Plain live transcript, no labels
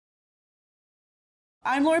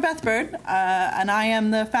I'm Laura-Beth Bird, and I am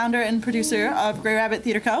the founder and producer of Grey Rabbit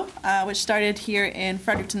Theatre Co., which started here in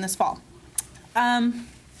Fredericton this fall.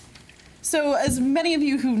 So as many of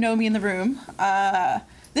you who know me in the room,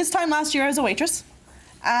 this time last year I was a waitress,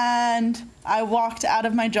 and I walked out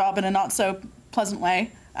of my job in a not so pleasant way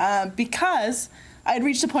because I had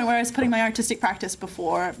reached a point where I was putting my artistic practice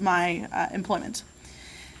before my employment.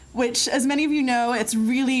 Which, as many of you know, it's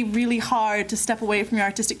really, really hard to step away from your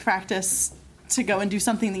artistic practice to go and do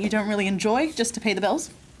something that you don't really enjoy just to pay the bills.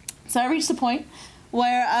 So I reached a point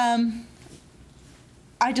where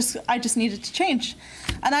I just needed to change.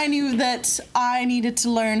 And I knew that I needed to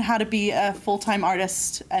learn how to be a full-time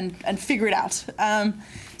artist and figure it out.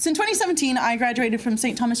 So in 2017, I graduated from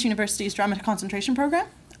St. Thomas University's Drama Concentration Program.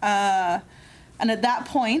 And at that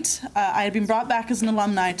point, I had been brought back as an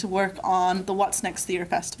alumni to work on the What's Next Theatre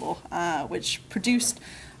Festival, which produced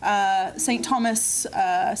St. Thomas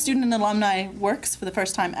student and alumni works for the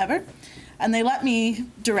first time ever. And they let me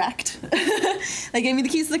direct. They gave me the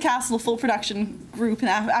keys to the castle, full production group, and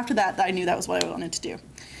after that, I knew that was what I wanted to do.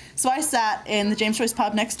 So I sat in the James Joyce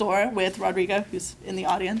pub next door with Rodrigo, who's in the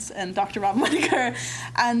audience, and Dr. Robin Whittaker,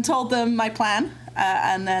 and told them my plan.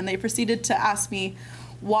 And then they proceeded to ask me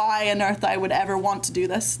why on earth I would ever want to do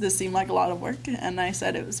this. This seemed like a lot of work. And I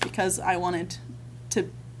said it was because I wanted to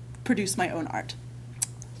produce my own art.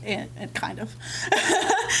 It kind of.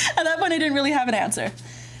 At that point, I didn't really have an answer.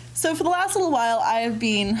 So for the last little while, I've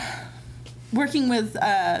been working with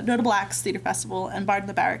Notable Acts Theatre Festival and Bard in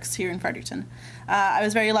the Barracks here in Fredericton. I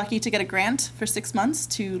was very lucky to get a grant for 6 months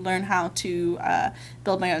to learn how to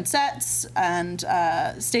build my own sets and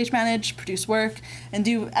stage manage, produce work, and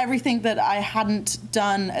do everything that I hadn't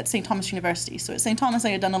done at St. Thomas University. So at St. Thomas, I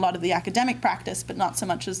had done a lot of the academic practice, but not so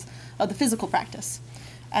much as of the physical practice.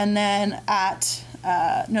 And then at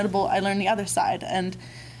Notable, I learned the other side and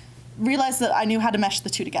realized that I knew how to mesh the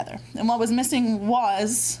two together. And what was missing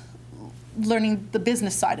was learning the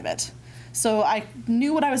business side of it. So I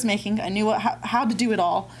knew what I was making, I knew how to do it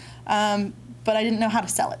all, but I didn't know how to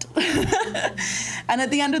sell it. And at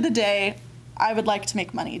the end of the day, I would like to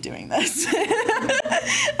make money doing this,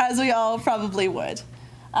 as we all probably would.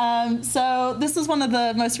 So this is one of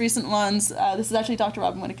the most recent ones. This is actually Dr.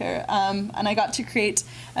 Robin Whittaker, and I got to create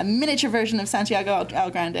a miniature version of Santiago El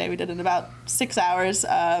Grande. We did it in about 6 hours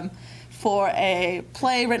for a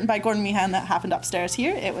play written by Gordon Meehan that happened upstairs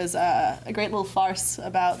here. It was a great little farce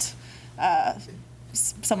about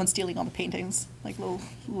someone stealing all the paintings, like little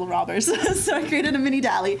robbers. So I created a mini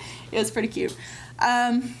dally. It was pretty cute.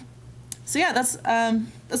 So yeah, that's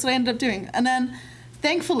what I ended up doing. And then,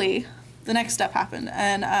 thankfully, the next step happened,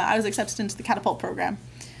 and I was accepted into the CATAPULT program.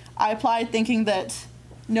 I applied thinking that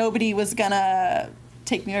nobody was gonna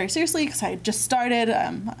take me very seriously because I had just started.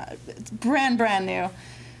 It's brand new,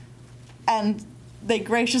 and they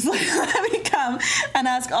graciously let me come and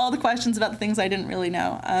ask all the questions about the things I didn't really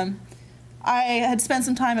know. I had spent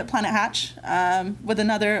some time at Planet Hatch with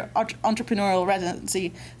another entrepreneurial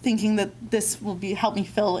residency, thinking that this will help me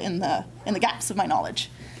fill in the gaps of my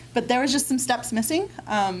knowledge. But there was just some steps missing.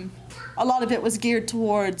 A lot of it was geared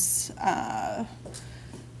towards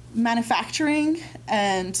manufacturing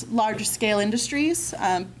and larger scale industries,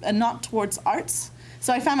 and not towards arts.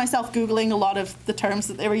 So I found myself Googling a lot of the terms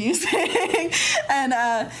that they were using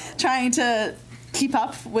and trying to keep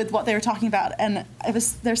up with what they were talking about, and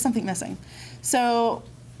there's something missing. So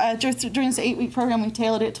during this 8-week program, we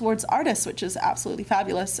tailored it towards artists, which is absolutely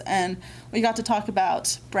fabulous, and we got to talk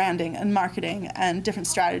about branding and marketing and different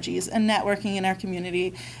strategies and networking in our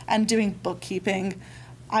community and doing bookkeeping.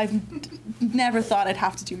 I've never thought I'd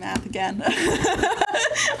have to do math again.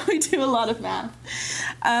 We do a lot of math.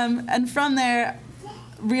 And from there,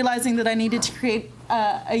 realizing that I needed to create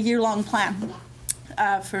a year-long plan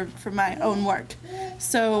for my own work.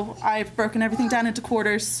 So I've broken everything down into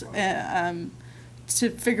quarters to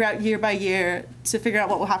figure out year by year, to figure out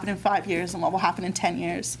what will happen in 5 years and what will happen in 10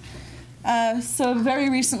 years. So very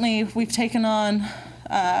recently, we've taken on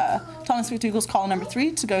Thomas McDougall's Call number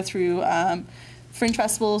 3 to go through fringe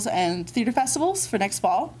festivals and theatre festivals for next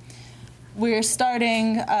fall. We're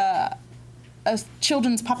starting a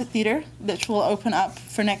children's puppet theatre which will open up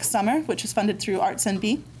for next summer, which is funded through Arts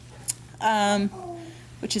NB,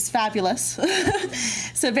 which is fabulous.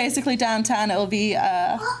 So basically downtown it will be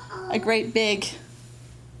a great big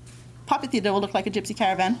puppet theatre that will look like a gypsy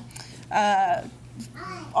caravan,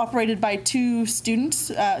 operated by 2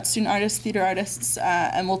 student artists, theatre artists,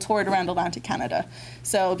 and we'll tour it around Atlantic Canada.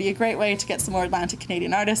 So it'll be a great way to get some more Atlantic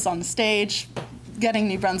Canadian artists on the stage, getting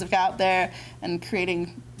New Brunswick out there, and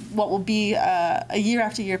creating what will be a year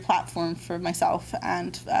after year platform for myself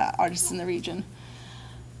and artists in the region.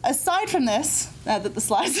 aside from this, now that the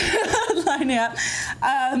slides are lining up,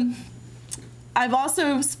 I've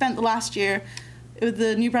also spent the last year with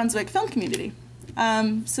the New Brunswick film community.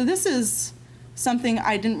 So this is something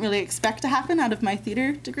I didn't really expect to happen out of my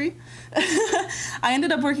theater degree. I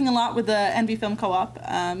ended up working a lot with the NB Film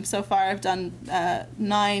Co-op. So far I've done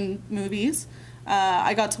 9 movies.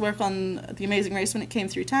 I got to work on The Amazing Race when it came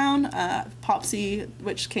through town, Popsy,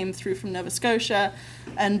 which came through from Nova Scotia,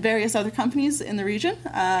 and various other companies in the region,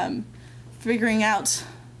 figuring out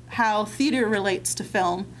how theater relates to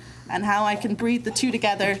film and how I can breed the two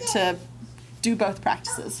together to do both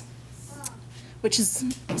practices, which is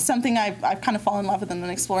something I've kind of fallen in love with and been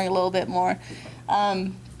exploring a little bit more,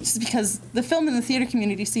 just because the film and the theater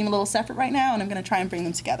community seem a little separate right now, and I'm going to try and bring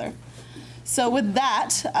them together. So with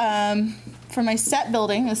that, for my set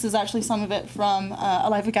building, this is actually some of it from A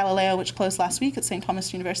Life of Galileo, which closed last week at St.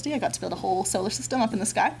 Thomas University. I got to build a whole solar system up in the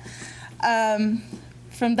sky.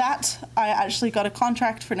 From that, I actually got a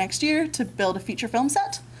contract for next year to build a feature film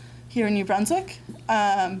set here in New Brunswick.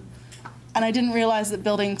 And I didn't realize that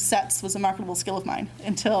building sets was a marketable skill of mine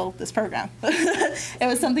until this program. It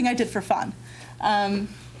was something I did for fun.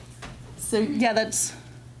 So yeah, that's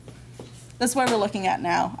where we're looking at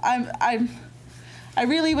now. I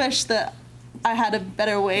really wish that I had a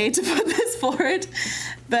better way to put this forward,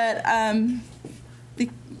 but the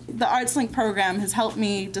ArtsLink program has helped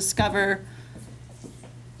me discover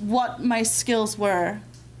what my skills were,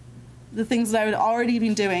 the things that I had already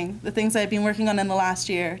been doing, the things I've been working on in the last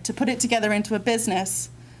year, to put it together into a business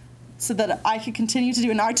so that I could continue to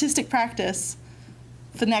do an artistic practice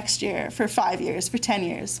for next year, for 5 years, for 10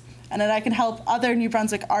 years, and that I can help other New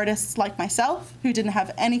Brunswick artists like myself who didn't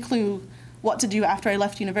have any clue what to do after I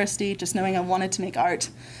left university, just knowing I wanted to make art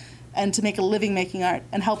and to make a living making art,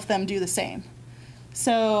 and help them do the same.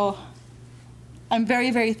 So I'm very,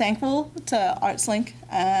 very thankful to ArtsLink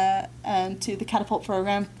and to the CATAPULT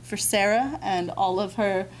program for Sarah and all of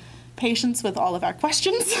her patience with all of our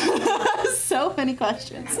questions, so many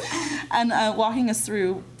questions, and walking us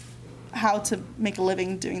through how to make a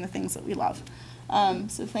living doing the things that we love.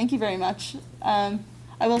 So thank you very much. I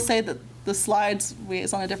will say that the slides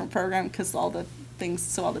is on a different program because all the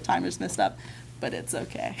timers messed up, but it's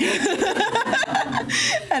okay.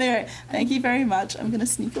 Anyway, thank you very much. I'm gonna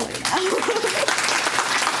sneak away now.